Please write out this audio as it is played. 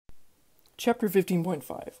chapter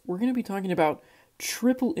 15.5. We're going to be talking about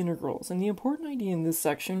triple integrals. And the important idea in this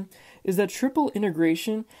section is that triple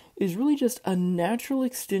integration is really just a natural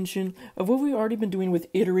extension of what we've already been doing with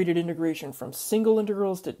iterated integration, from single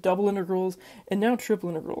integrals to double integrals, and now triple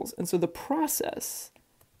integrals. And so the process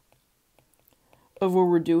of what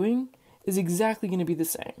we're doing is exactly going to be the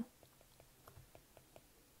same.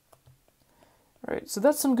 All right, so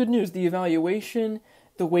that's some good news. The evaluation,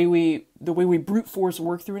 the way we brute force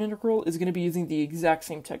work through an integral is going to be using the exact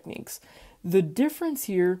same techniques. The difference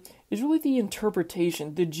here is really the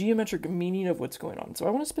interpretation, the geometric meaning of what's going on. So I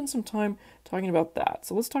want to spend some time talking about that.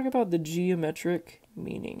 So let's talk about the geometric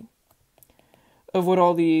meaning of what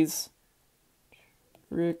all these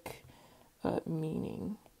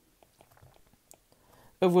meaning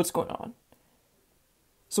of what's going on.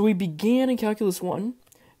 So we began in Calculus 1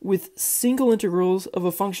 with single integrals of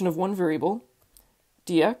a function of one variable,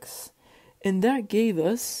 dx, and that gave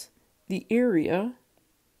us the area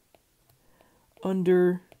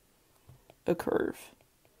under a curve.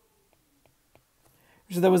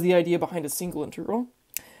 So that was the idea behind a single integral.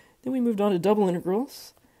 Then we moved on to double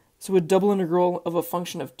integrals. So a double integral of a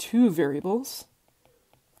function of two variables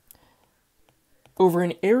over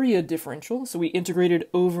an area differential. So we integrated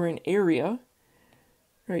over an area,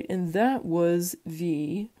 right? And that was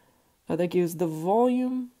that gives the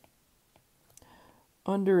volume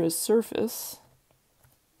under a surface.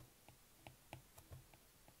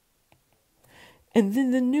 And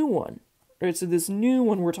then the new one, right? So this new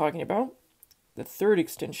one we're talking about, the third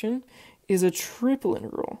extension, is a triple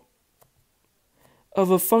integral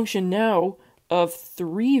of a function now of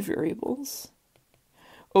three variables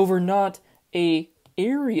over not a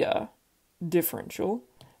area differential,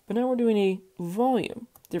 but now we're doing a volume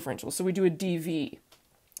differential. So we do a dv.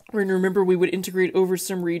 And remember, we would integrate over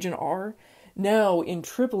some region R. Now in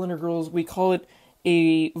triple integrals, we call it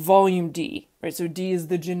a volume D, right? So D is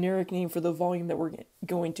the generic name for the volume that we're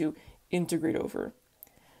going to integrate over.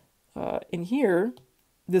 And here,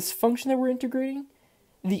 this function that we're integrating,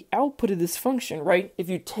 the output of this function, right? If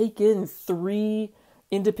you take in three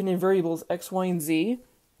independent variables, x, y, and z,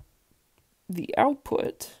 the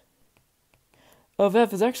output of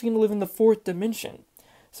f is actually going to live in the fourth dimension.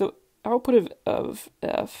 So output of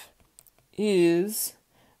f is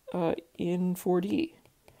in 4D.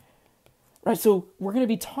 Right, so we're going to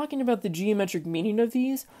be talking about the geometric meaning of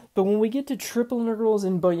these, but when we get to triple integrals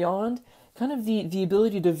and beyond, kind of the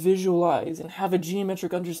ability to visualize and have a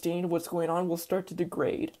geometric understanding of what's going on will start to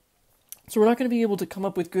degrade. So we're not going to be able to come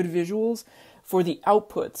up with good visuals for the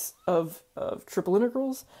outputs of triple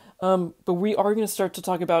integrals, but we are going to start to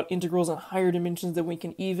talk about integrals on higher dimensions that we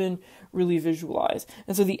can even really visualize.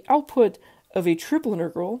 And so the output of a triple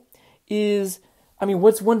integral is,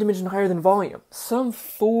 what's one dimension higher than volume? Some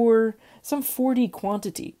 4D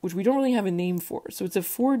quantity, which we don't really have a name for. So it's a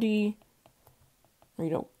 4D,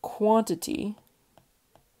 quantity.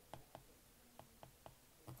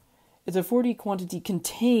 It's a 4D quantity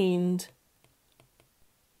contained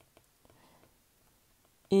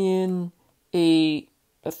in a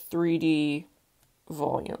 3D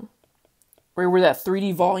volume, right? Where that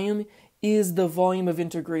 3D volume is the volume of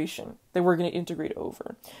integration that we're going to integrate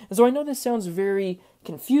over. And so I know this sounds very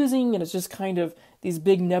confusing and it's just kind of these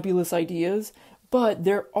big nebulous ideas, but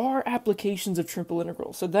there are applications of triple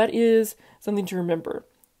integrals. So that is something to remember.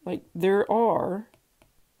 Like there are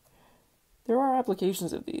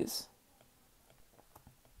applications of these.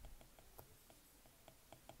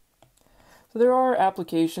 So there are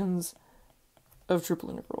applications of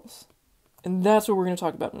triple integrals. And that's what we're going to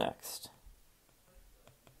talk about next.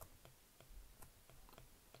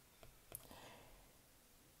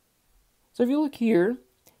 So if you look here,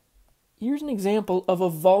 here's an example of a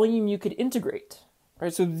volume you could integrate,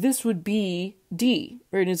 right? So this would be D,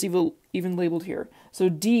 right? And it's even labeled here. So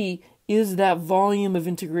D is that volume of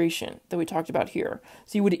integration that we talked about here.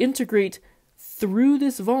 So you would integrate through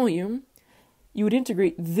this volume, you would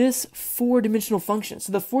integrate this four-dimensional function.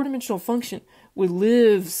 So the four-dimensional function would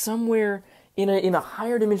live somewhere in a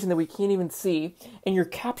higher dimension that we can't even see, and you're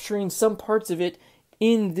capturing some parts of it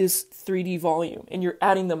in this 3D volume, and you're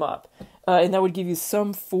adding them up. And that would give you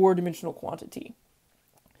some four-dimensional quantity.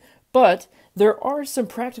 But there are some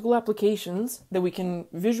practical applications that we can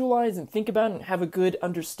visualize and think about and have a good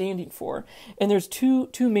understanding for. And there's two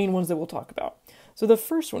main ones that we'll talk about. So the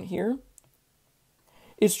first one here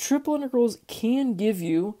is triple integrals can give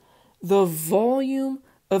you the volume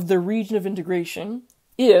of the region of integration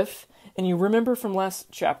if, and you remember from last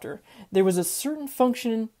chapter, there was a certain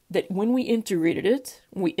function that when we integrated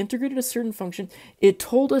a certain function, it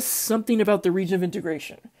told us something about the region of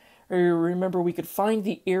integration. Or remember, we could find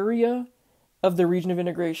the area of the region of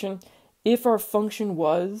integration, if our function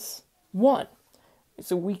was 1.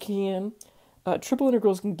 So we can, triple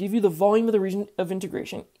integrals can give you the volume of the region of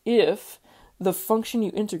integration if the function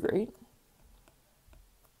you integrate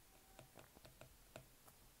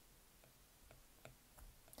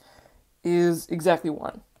is exactly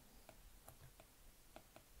 1.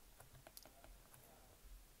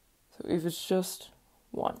 So if it's just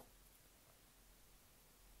 1.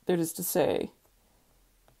 That is to say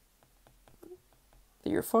that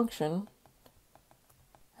your function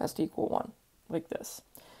has to equal 1, like this.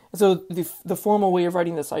 And so the formal way of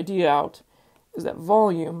writing this idea out is that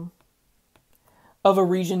volume of a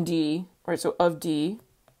region D, right, so of D,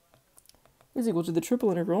 is equal to the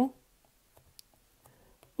triple integral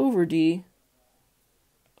over D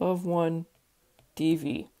of 1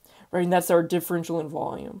 dV, right, and that's our differential in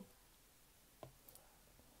volume.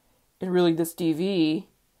 And really this dV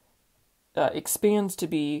expands to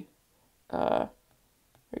be,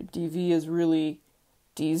 dV is really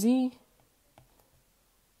dz,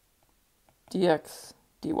 dx,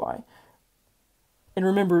 dy. And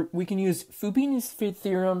remember, we can use Fubini's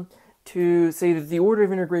theorem to say that the order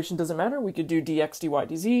of integration doesn't matter. We could do dx, dy,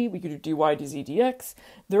 dz, we could do dy, dz, dx.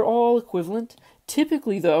 They're all equivalent.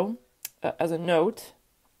 Typically, though, as a note,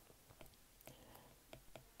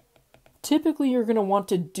 typically you're going to want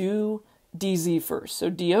to do dz first. So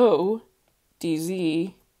do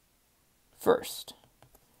dz first.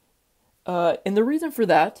 And the reason for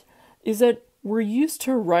that is that we're used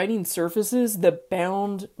to writing surfaces that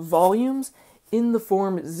bound volumes in the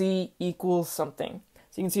form z equals something.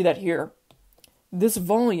 So you can see that here. This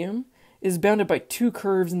volume is bounded by two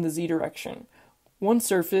curves in the z direction. One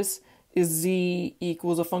surface is z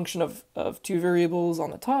equals a function of two variables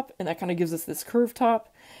on the top, and that kind of gives us this curved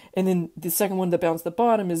top. And then the second one that bounds the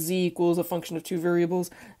bottom is z equals a function of two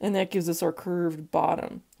variables, and that gives us our curved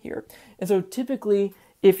bottom here. And so typically,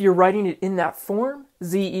 if you're writing it in that form,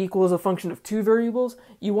 z equals a function of two variables,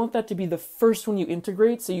 you want that to be the first one you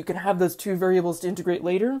integrate so you can have those two variables to integrate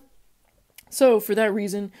later. So for that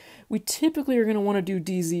reason, we typically are going to want to do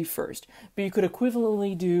dz first, but you could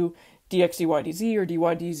equivalently do dx, dy, dz, or dy,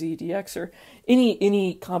 dz, dx, or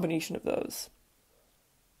any combination of those.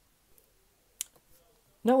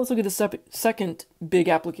 Now let's look at the second big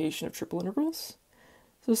application of triple integrals.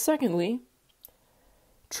 So secondly,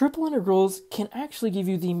 triple integrals can actually give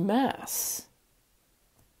you the mass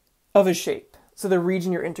of a shape, so the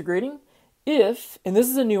region you're integrating, if, and this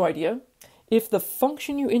is a new idea, if the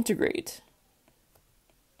function you integrate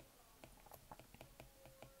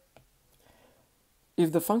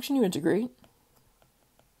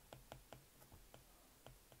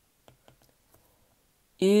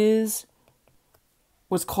is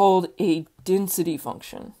what's called a density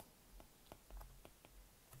function.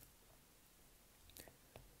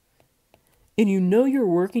 And you know you're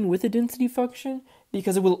working with a density function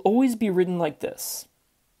because it will always be written like this.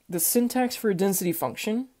 The syntax for a density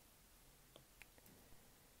function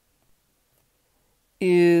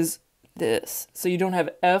is this. So you don't have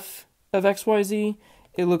f of xyz,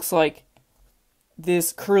 it looks like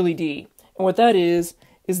this curly d. And what that is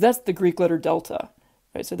that's the Greek letter delta.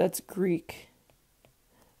 Right? So that's Greek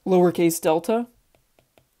lowercase delta.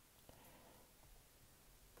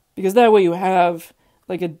 Because that way you have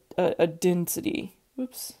like a density,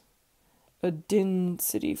 a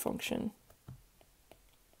density function.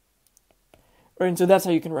 Right, and so that's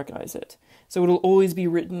how you can recognize it. So it'll always be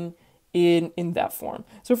written in that form.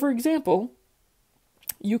 So for example,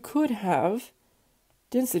 you could have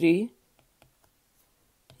density,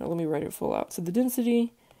 now let me write it full out. So the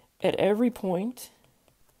density at every point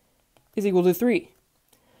is equal to 3.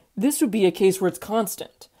 This would be a case where it's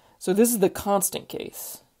constant. So this is the constant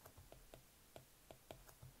case.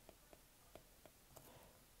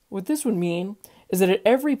 What this would mean is that at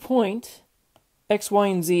every point, x, y,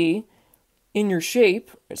 and z in your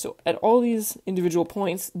shape, so at all these individual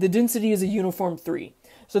points, the density is a uniform 3.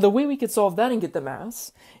 So the way we could solve that and get the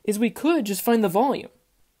mass is we could just find the volume.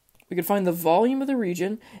 We could find the volume of the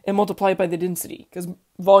region and multiply it by the density, because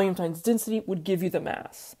volume times density would give you the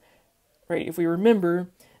mass. Right? If we remember,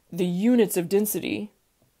 the units of density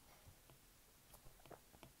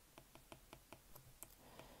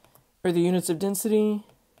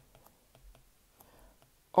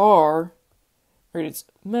are, right, it's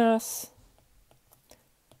mass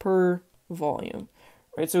per volume.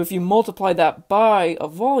 Right? So if you multiply that by a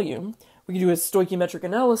volume, we can do a stoichiometric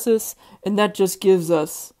analysis, and that just gives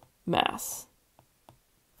us mass.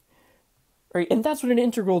 Right? And that's what an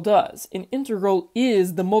integral does. An integral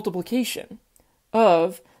is the multiplication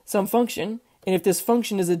of some function, and if this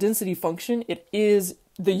function is a density function, it is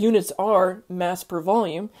the units are mass per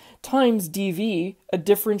volume, times dV, a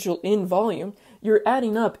differential in volume. You're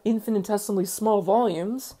adding up infinitesimally small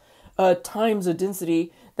volumes times a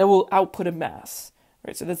density that will output a mass.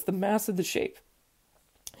 Right, so that's the mass of the shape.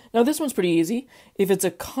 Now this one's pretty easy. If it's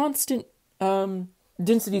a constant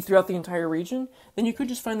density throughout the entire region, then you could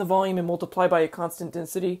just find the volume and multiply by a constant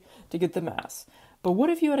density to get the mass. But what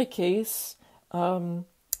if you had a case,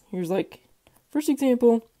 here's like first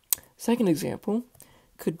example, second example,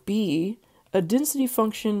 could be a density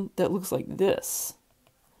function that looks like this.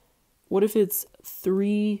 What if it's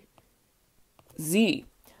 3z?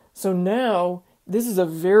 So now this is a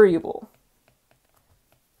variable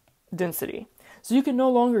density. So you can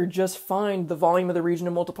no longer just find the volume of the region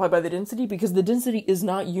and multiply by the density because the density is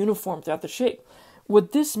not uniform throughout the shape.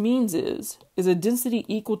 What this means is a density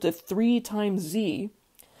equal to 3 times z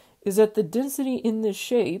is that the density in this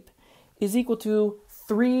shape is equal to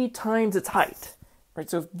 3 times its height. Right?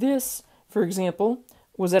 So if this, for example,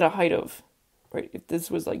 was at a height of, right, if this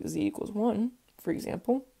was like z equals 1, for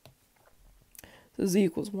example, so z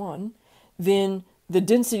equals 1, then the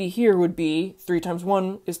density here would be 3 times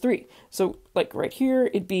 1 is 3. So like right here,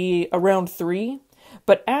 it'd be around 3.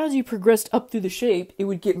 But as you progressed up through the shape, it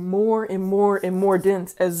would get more and more and more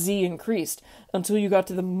dense as z increased until you got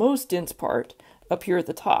to the most dense part up here at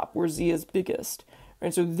the top where z is biggest.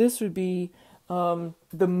 Right? So this would be the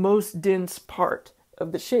most dense part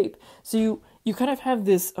of the shape. So you kind of have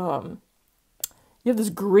this, you have this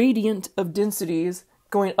gradient of densities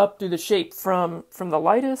going up through the shape from the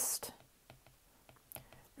lightest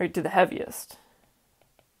right to the heaviest.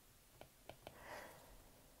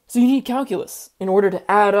 So you need calculus in order to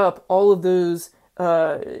add up all of those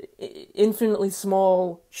infinitely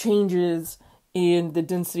small changes in the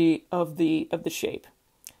density of the shape.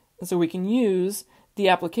 And so we can use the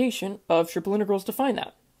application of triple integrals to find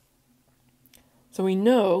that. So we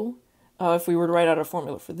know, if we were to write out a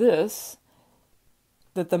formula for this,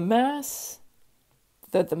 that the mass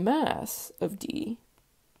of D,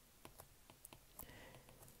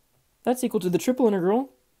 that's equal to the triple integral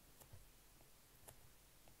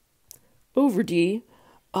over D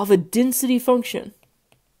of a density function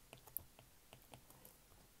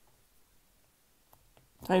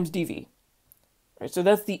times dV. Right, so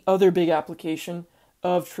that's the other big application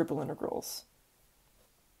of triple integrals.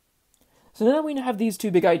 So now that we have these two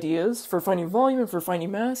big ideas for finding volume and for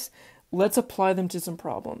finding mass, let's apply them to some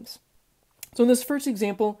problems. So in this first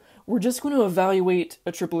example, we're just going to evaluate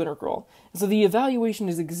a triple integral. So the evaluation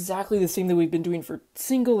is exactly the same that we've been doing for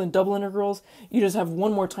single and double integrals. You just have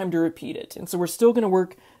one more time to repeat it. And so we're still going to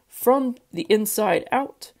work from the inside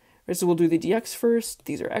out. Right, so we'll do the dx first.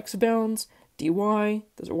 These are x bounds. dy,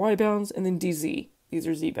 those are y bounds. And then dz, these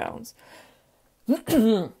are z bounds.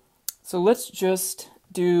 So let's just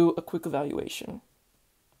do a quick evaluation.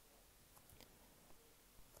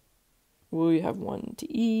 We have 1 to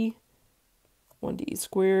e, 1 to e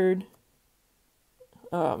squared,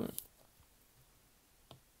 and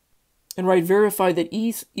right, verify that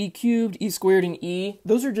e cubed, e squared, and e,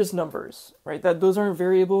 those are just numbers, right? Those aren't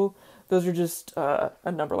variable, those are just a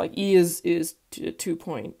number, like e is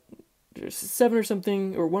 2.7 or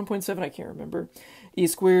something, or 1.7, I can't remember. E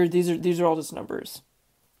squared, these are all just numbers.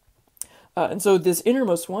 And so this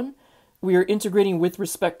innermost one, we are integrating with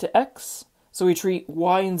respect to x. So we treat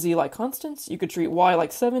y and z like constants. You could treat y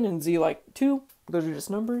like 7 and z like 2. Those are just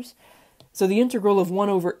numbers. So the integral of 1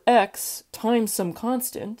 over x times some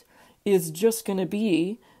constant is just going to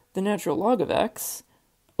be the natural log of x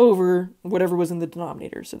over whatever was in the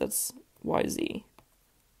denominator. So that's yz.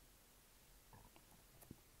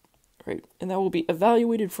 Right, and that will be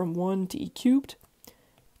evaluated from 1 to e cubed,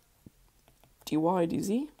 dy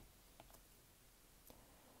dz.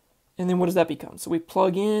 And then what does that become? So we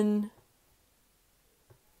plug in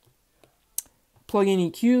e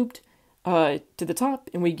cubed to the top,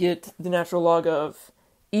 and we get the natural log of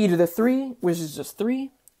e to the 3, which is just 3,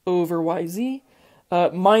 over yz,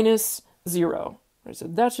 minus 0. Right, so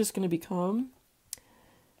that's just going to become,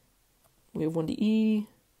 we have 1 to e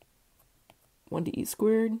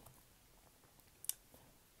squared.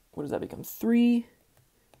 What does that become? 3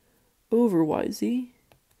 over yz,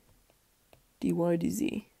 dy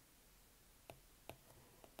dz.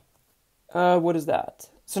 What is that?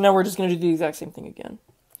 So now we're just going to do the exact same thing again.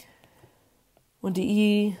 1 to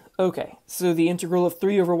e, okay, so the integral of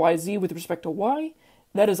 3 over yz with respect to y,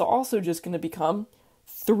 that is also just going to become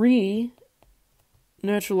 3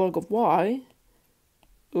 natural log of y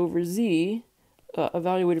over z,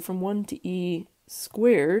 evaluated from 1 to e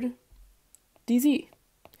squared dz.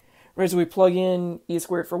 Right, so we plug in e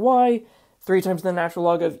squared for y, 3 times the natural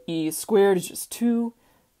log of e squared is just 2,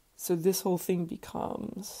 So this whole thing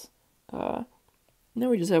becomes, now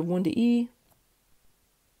we just have 1 to e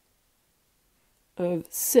of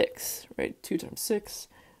 6, right? 2 times 6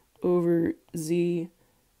 over z,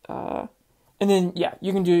 and then, yeah,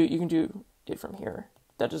 you can do it from here.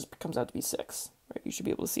 That just comes out to be 6, right? You should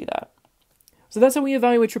be able to see that. So that's how we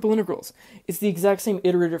evaluate triple integrals. It's the exact same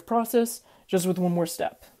iterative process, just with one more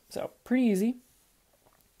step. So pretty easy.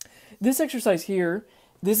 This exercise here,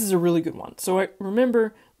 this is a really good one. So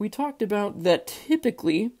remember, we talked about that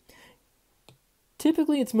typically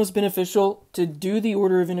it's most beneficial to do the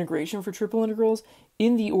order of integration for triple integrals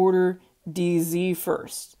in the order dz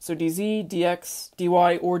first. So dz, dx, dy,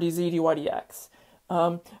 or dz, dy, dx.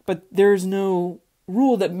 But there's no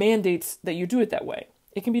rule that mandates that you do it that way.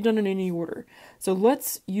 It can be done in any order. So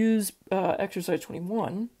let's use exercise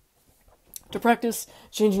 21 to practice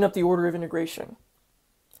changing up the order of integration.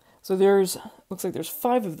 So looks like there's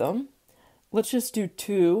 5 of them. Let's just do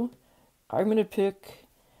 2. I'm going to pick,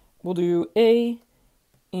 we'll do A,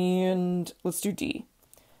 and let's do D.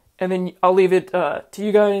 And then I'll leave it to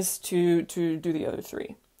you guys to do the other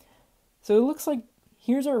 3. So it looks like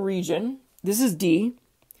here's our region. This is D.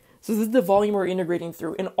 So this is the volume we're integrating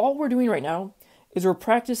through. And all we're doing right now is we're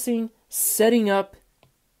practicing setting up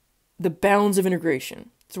the bounds of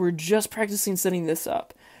integration. So we're just practicing setting this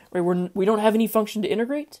up. Right? We don't have any function to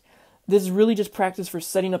integrate. This is really just practice for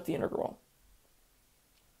setting up the integral.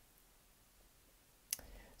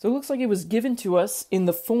 So it looks like it was given to us in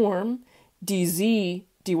the form dz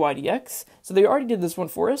dy dx. So they already did this one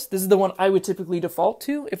for us. This is the one I would typically default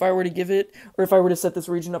to if I were to give it, or if I were to set this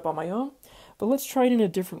region up on my own. But let's try it in a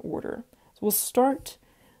different order. So we'll start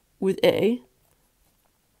with A.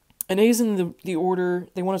 And A is in the order,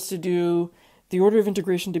 they want us to do the order of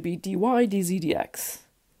integration to be dy, dz, dx.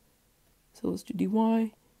 So let's do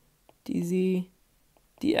dy, dz,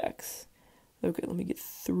 dx. Okay, let me get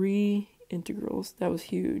 3 integrals. That was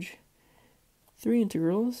huge. 3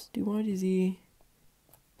 integrals, dy, dz,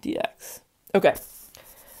 dx. Okay.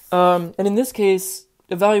 And in this case,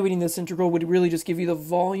 evaluating this integral would really just give you the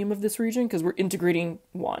volume of this region because we're integrating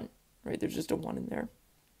 1, right? There's just a 1 in there.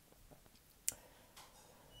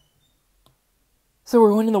 So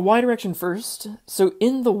we're going in the y direction first. So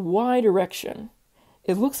in the y direction,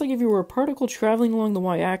 it looks like if you were a particle traveling along the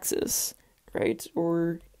y-axis, right,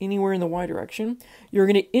 or anywhere in the y direction, you're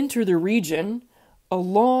going to enter the region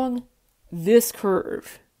along this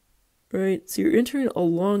curve, right? So you're entering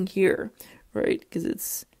along here, right, because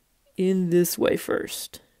it's in this way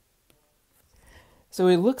first. So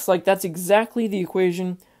it looks like that's exactly the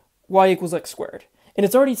equation y equals x squared. And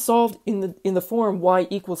it's already solved in the form y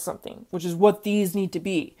equals something, which is what these need to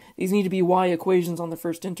be. These need to be y equations on the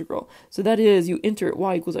first integral. So that is, you enter at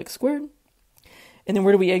y equals x squared. And then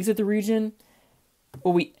where do we exit the region?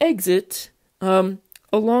 Well, we exit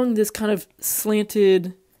along this kind of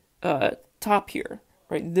slanted top here,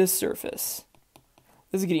 right? This surface.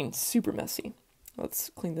 This is getting super messy. Let's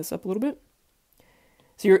clean this up a little bit.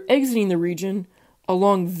 So you're exiting the region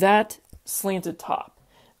along that slanted top.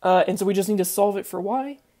 And so we just need to solve it for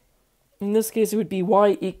y. In this case, it would be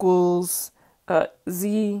y equals 1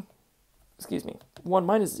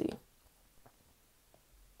 minus z.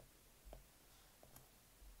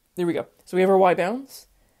 There we go. So we have our y bounds.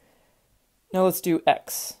 Now let's do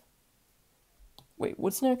x. Wait,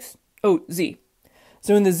 what's next? Oh, z.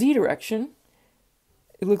 So in the z direction,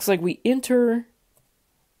 it looks like we enter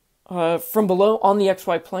from below on the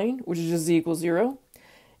xy plane, which is just z equals 0.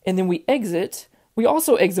 And then we exit. We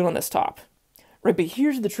also exit on this top, right? But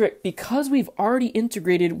here's the trick. Because we've already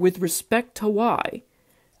integrated with respect to y,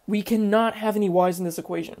 we cannot have any y's in this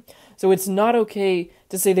equation. So it's not okay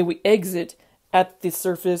to say that we exit at the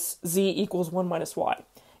surface z equals 1 minus y.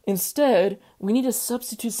 Instead, we need to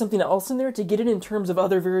substitute something else in there to get it in terms of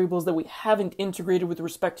other variables that we haven't integrated with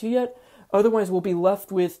respect to yet. Otherwise, we'll be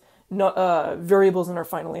left with variables in our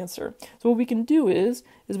final answer. So what we can do is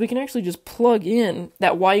we can actually just plug in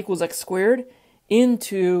that y equals x squared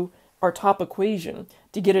into our top equation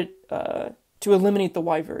to get it to eliminate the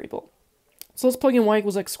y variable. So let's plug in y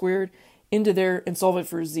equals x squared into there and solve it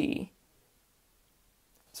for z.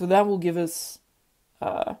 So that will give us,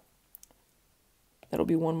 that'll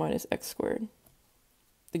be 1 minus x squared.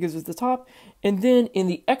 That gives us the top. And then in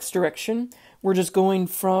the x direction, we're just going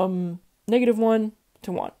from -1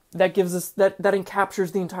 to 1. That gives us, that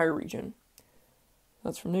encaptures the entire region.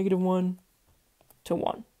 That's from -1 to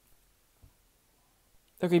 1.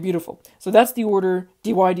 Okay, beautiful. So that's the order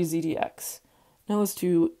dy, dz, dx. Now let's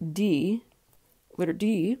do D, letter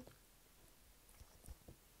D.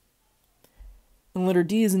 And letter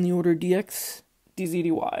D is in the order dx, dz,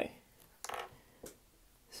 dy.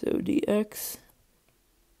 So dx,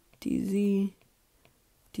 dz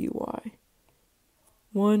dy.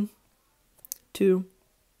 1, 2,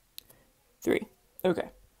 3. Okay,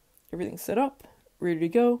 everything's set up, ready to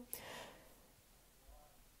go.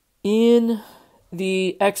 In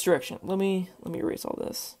the x direction, let me erase all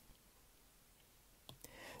this.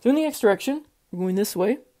 So in the x direction, we're going this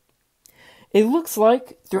way. It looks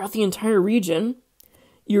like throughout the entire region,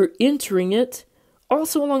 you're entering it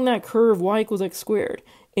also along that curve y equals x squared,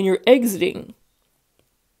 and you're exiting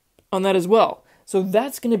on that as well. So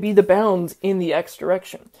that's going to be the bounds in the x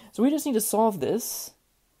direction. So we just need to solve this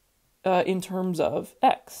in terms of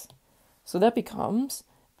x. So that becomes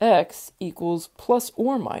x equals plus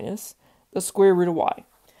or minus the square root of y.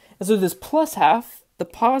 And so this plus half, the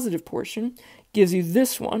positive portion, gives you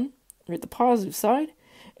this one, right, the positive side,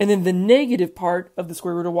 and then the negative part of the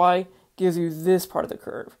square root of y gives you this part of the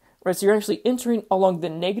curve, right? So you're actually entering along the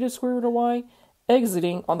negative square root of y,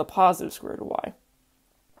 exiting on the positive square root of y.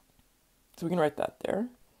 So we can write that there.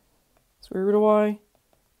 Square root of y,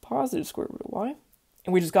 positive square root of y.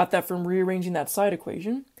 And we just got that from rearranging that side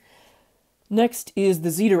equation. Next is the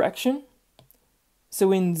z direction.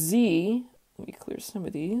 So in z, let me clear some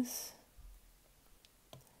of these.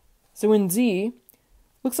 So in z,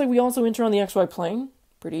 looks like we also enter on the xy plane,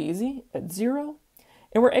 pretty easy, at 0.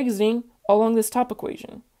 And we're exiting along this top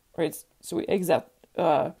equation, right? So we exit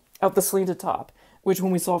out the slanted top, which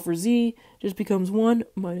when we solve for z, just becomes 1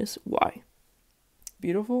 minus y.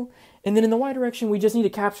 Beautiful. And then in the y direction, we just need to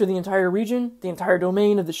capture the entire region, the entire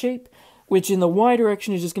domain of the shape, which in the y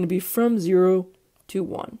direction is just going to be from 0 to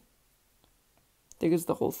 1. There goes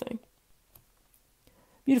the whole thing.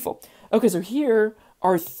 Beautiful. Okay, so here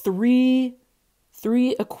are three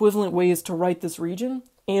equivalent ways to write this region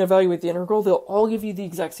and evaluate the integral. They'll all give you the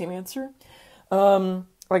exact same answer.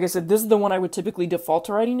 Like I said, this is the one I would typically default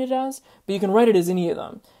to writing it as, but you can write it as any of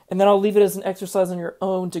them. And then I'll leave it as an exercise on your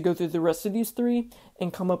own to go through the rest of these three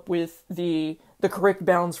and come up with the correct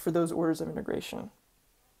bounds for those orders of integration.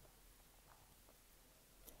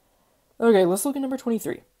 Okay, let's look at number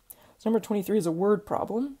 23. So number 23 is a word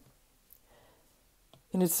problem.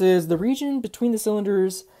 And it says the region between the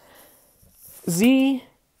cylinders z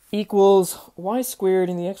equals y squared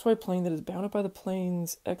in the xy plane that is bounded by the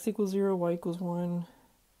planes x equals 0, y equals 1.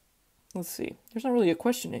 Let's see. There's not really a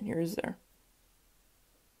question in here, is there?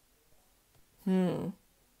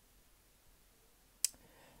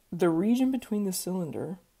 The region between the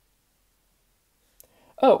cylinder.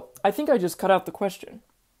 Oh, I think I just cut out the question.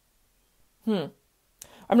 I'm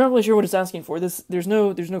not really sure what it's asking for. There's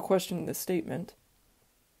no question in this statement.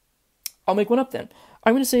 I'll make one up then.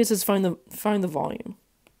 I'm going to say it says find the volume.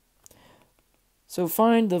 So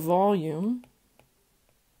find the volume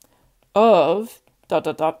of ...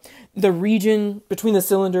 the region between the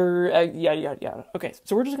cylinder, yada. Okay,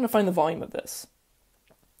 so we're just going to find the volume of this.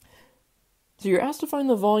 So you're asked to find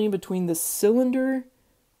the volume between the cylinder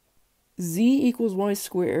z equals y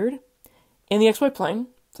squared and the xy plane,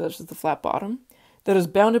 so that's just the flat bottom, that is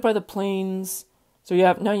bounded by the planes. So you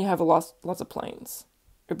have lots of planes,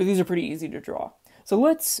 but these are pretty easy to draw. So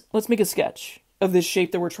let's make a sketch of this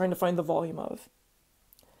shape that we're trying to find the volume of.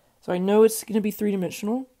 So I know it's going to be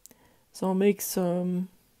three-dimensional. So I'll make some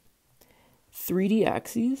 3D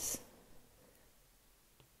axes.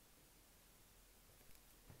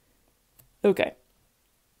 Okay.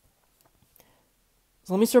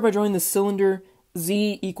 So let me start by drawing the cylinder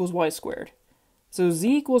z equals y squared. So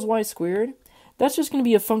z equals y squared, that's just going to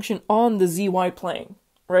be a function on the zy plane,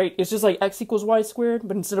 right? It's just like x equals y squared,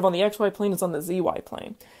 but instead of on the xy plane, it's on the zy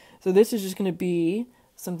plane. So this is just going to be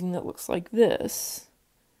something that looks like this.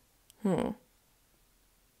 I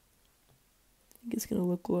think it's going to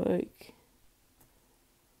look like...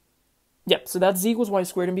 Yep, so that's z equals y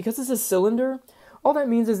squared. And because it's a cylinder, all that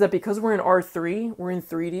means is that because we're in R3, we're in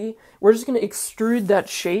 3D, we're just going to extrude that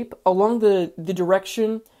shape along the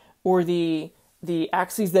direction or the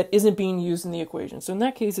axes that isn't being used in the equation. So in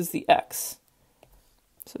that case, it's the x.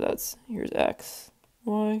 So here's x,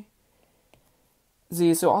 y,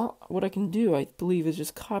 z. So what I can do, I believe, is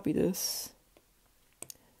just copy this,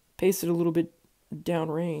 paste it a little bit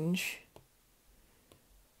downrange.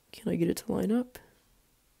 Can I get it to line up?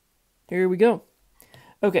 Here we go.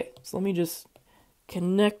 Okay, so let me just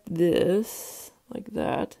connect this like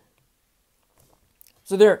that.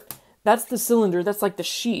 So there, that's the cylinder, that's like the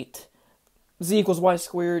sheet. Z equals y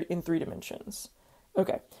squared in 3 dimensions.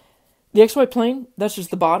 Okay, the xy plane, that's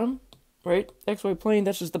just the bottom, right? XY plane,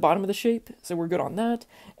 that's just the bottom of the shape, so we're good on that.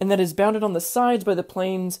 And that is bounded on the sides by the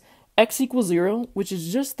planes x equals 0, which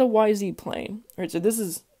is just the YZ plane. All right, so this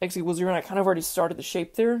is x equals 0, and I kind of already started the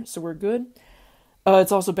shape there, so we're good.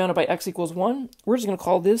 It's also bounded by x equals 1. We're just going to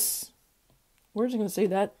call this we're just going to say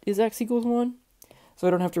that is x equals 1. So I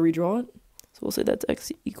don't have to redraw it. So we'll say that's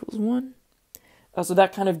x equals 1. So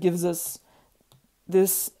that kind of gives us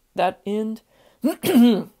that end.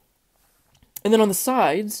 And then on the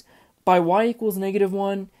sides, by y equals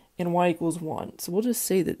 -1 and y equals 1. So we'll just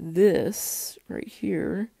say that this right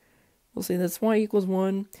here, we'll say that's y equals 1,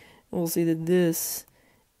 and we'll say that this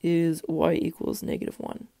is y equals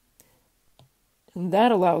 -1. And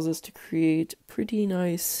that allows us to create pretty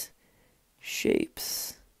nice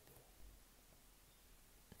shapes.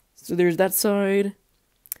 So there's that side.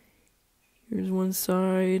 Here's one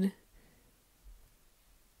side.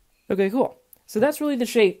 Okay, cool. So that's really the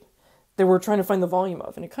shape that we're trying to find the volume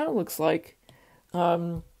of. And it kind of looks like,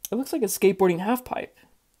 it looks like a skateboarding half pipe,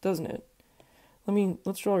 doesn't it?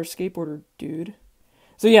 Let's draw our skateboarder dude.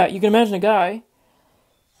 So yeah, you can imagine a guy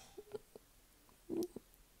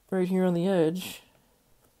right here on the edge.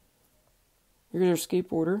 Here's our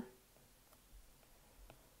skateboarder.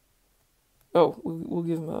 Oh, we'll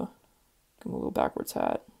give him a little backwards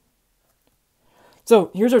hat.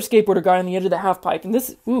 So here's our skateboarder guy on the edge of the half pipe, and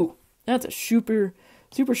this, ooh, that's a super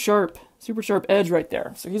sharp edge right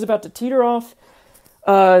there. So he's about to teeter off,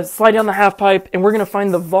 slide down the half pipe, and we're gonna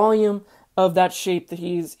find the volume of that shape that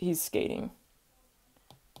he's skating.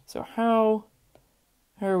 So how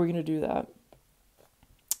are we gonna do that?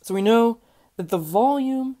 So we know that the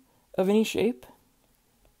volume of any shape,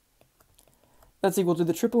 that's equal to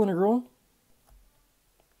the triple integral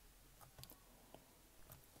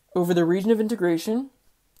over the region of integration.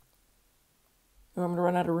 Oh, I'm going to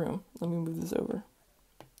run out of room. Let me move this over.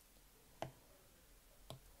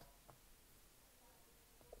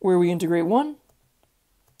 Where we integrate 1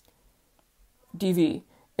 dv.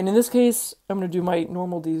 And in this case, I'm going to do my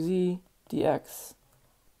normal dz dx.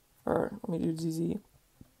 Or let me do dz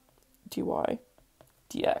dy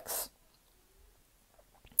dx.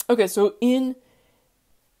 Okay, so in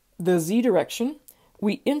the z direction,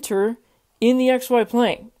 we enter in the xy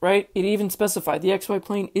plane, right? It even specified the xy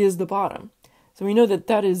plane is the bottom. So we know that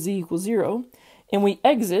that is z equals 0. And we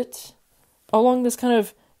exit along this kind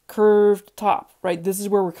of curved top, right? This is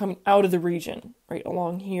where we're coming out of the region, right?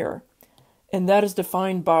 Along here. And that is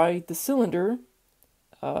defined by the cylinder,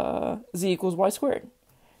 z equals y squared.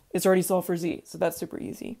 It's already solved for z, so that's super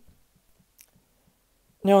easy.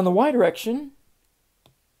 Now in the y direction,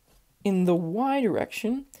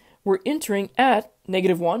 we're entering at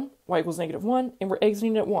 -1, y equals -1, and we're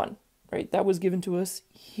exiting at 1, right? That was given to us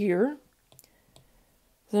here.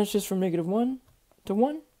 So that's just from -1 to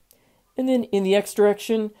 1. And then in the x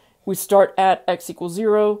direction, we start at x equals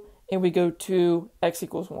 0, and we go to x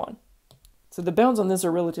equals 1. So the bounds on this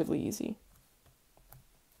are relatively easy.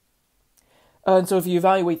 And so if you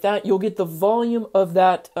evaluate that, you'll get the volume of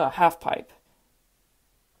that half pipe.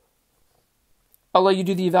 I'll let you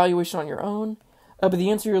do the evaluation on your own, but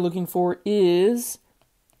the answer you're looking for is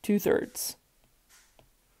 2/3.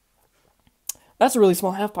 That's a really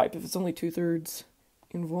small half pipe if it's only 2/3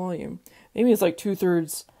 in volume. Maybe it's like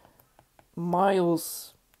 2/3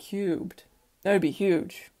 miles cubed. That would be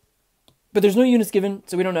huge. But there's no units given,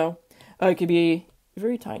 so we don't know. It could be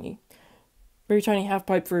very tiny half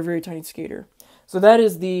pipe for a very tiny skater. So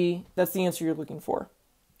that's the answer you're looking for.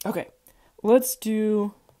 Okay, let's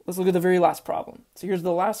look at the very last problem. So here's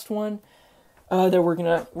the last one that we're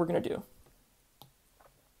gonna do.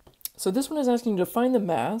 So this one is asking you to find the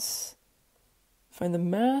mass. Find the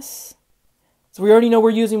mass. So we already know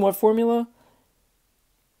we're using what formula?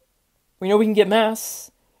 We know we can get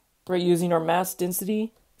mass, right, using our mass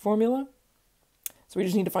density formula. So we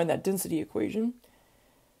just need to find that density equation.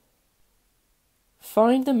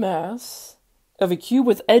 Find the mass of a cube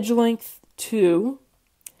with edge length 2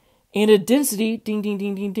 and a density, ding, ding,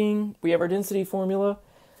 ding, ding, ding. We have our density formula.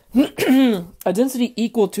 A density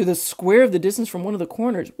equal to the square of the distance from one of the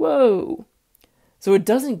corners. Whoa! So it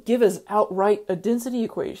doesn't give us outright a density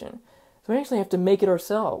equation. So we actually have to make it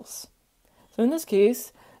ourselves. So in this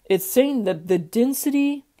case, it's saying that the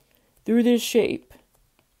density through this shape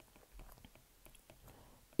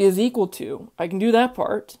is equal to, I can do that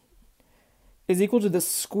part, is equal to the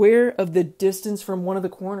square of the distance from one of the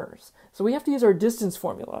corners. So we have to use our distance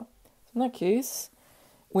formula. So in that case,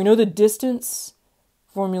 we know the distance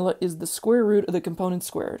formula is the square root of the component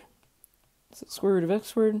squared. So square root of x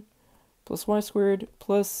squared plus y squared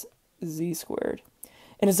plus z squared.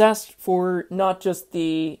 And it's asked for not just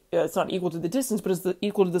it's not equal to the distance, but it's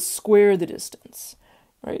equal to the square of the distance,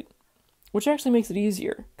 right? Which actually makes it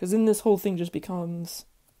easier, because then this whole thing just becomes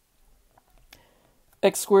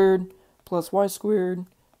x squared plus y squared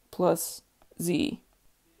plus z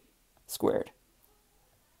squared.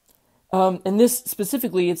 And this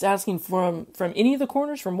specifically, it's asking from any of the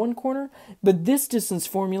corners, from one corner, but this distance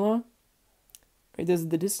formula, right, this is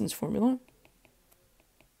the distance formula.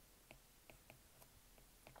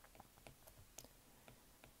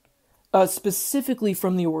 Specifically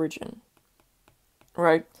from the origin,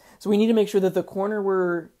 right? So we need to make sure that the corner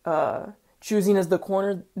we're choosing as the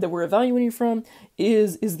corner that we're evaluating from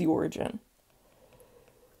is the origin.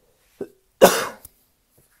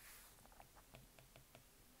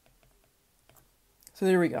 So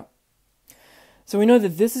there we go. So we know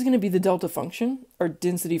that this is going to be the delta function, our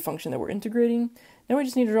density function that we're integrating. Now we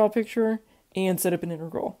just need to draw a picture and set up an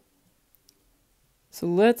integral. So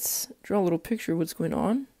let's draw a little picture of what's going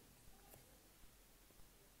on.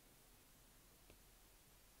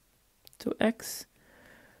 So x,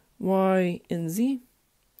 y, and z.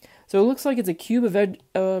 So it looks like it's a cube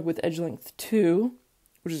of with edge length 2,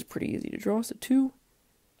 which is pretty easy to draw. So 2,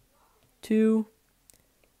 2,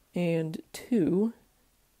 and 2.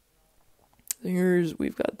 Here's,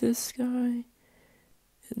 we've got this guy, and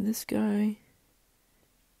this guy.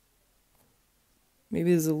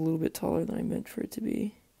 Maybe this is a little bit taller than I meant for it to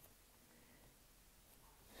be.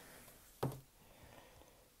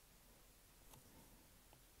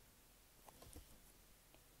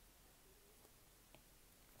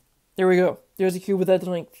 There we go. There's a cube with edge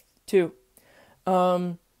length 2.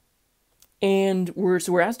 And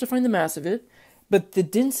we're asked to find the mass of it. But the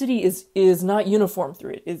density is not uniform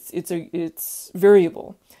through it. It's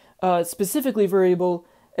variable. Specifically variable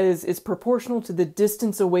is it's proportional to the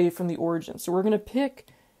distance away from the origin. So we're going to pick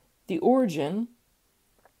the origin.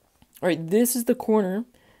 All right, this is the corner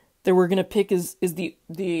that we're going to pick is the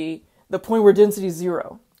point where density is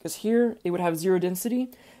 0. Because here it would have 0 density.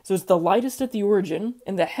 So it's the lightest at the origin,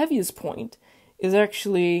 and the heaviest point is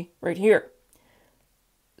actually right here.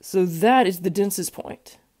 So that is the densest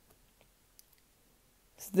point.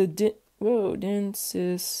 The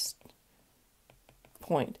densest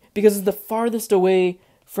point, because it's the farthest away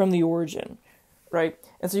from the origin, right?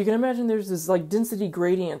 And so you can imagine there's this like density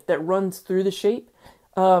gradient that runs through the shape,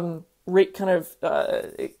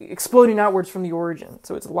 exploding outwards from the origin.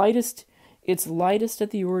 So it's lightest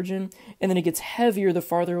at the origin, and then it gets heavier the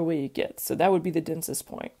farther away it gets. So that would be the densest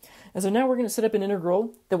point. And so now we're going to set up an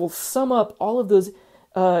integral that will sum up all of those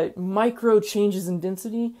micro changes in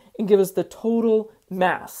density and give us the total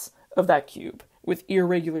mass of that cube with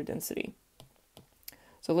irregular density.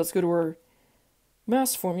 So let's go to our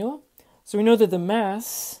mass formula. So we know that the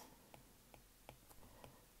mass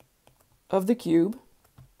of the cube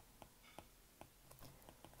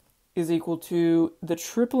is equal to the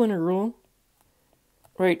triple integral,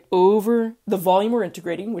 right, over the volume we're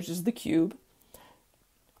integrating, which is the cube,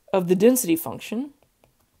 of the density function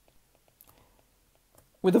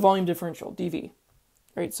with the volume differential, dv.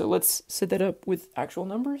 Right, so let's set that up with actual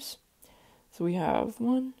numbers. So we have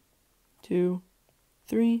 1, 2,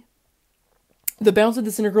 3. The bounds of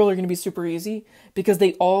this integral are going to be super easy because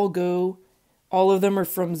they all of them are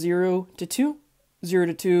from 0 to 2, 0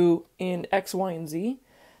 to 2 in x, y, and z.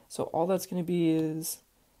 So all that's going to be is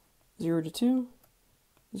 0 to 2,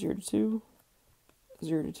 0 to 2,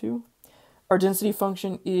 0 to 2. Our density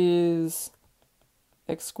function is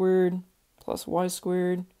x squared plus y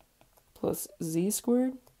squared plus z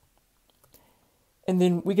squared. And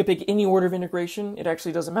then we could pick any order of integration. It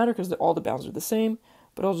actually doesn't matter because all the bounds are the same.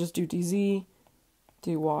 But I'll just do dz,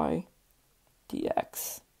 dy,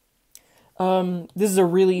 dx. This is a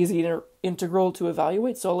really easy integral to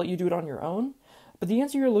evaluate, so I'll let you do it on your own. But the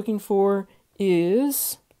answer you're looking for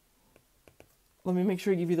is, let me make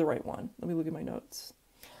sure I give you the right one. Let me look at my notes.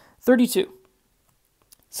 32.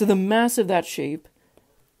 So the mass of that shape,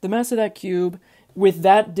 the mass of that cube with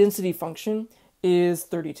that density function is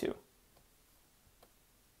 32.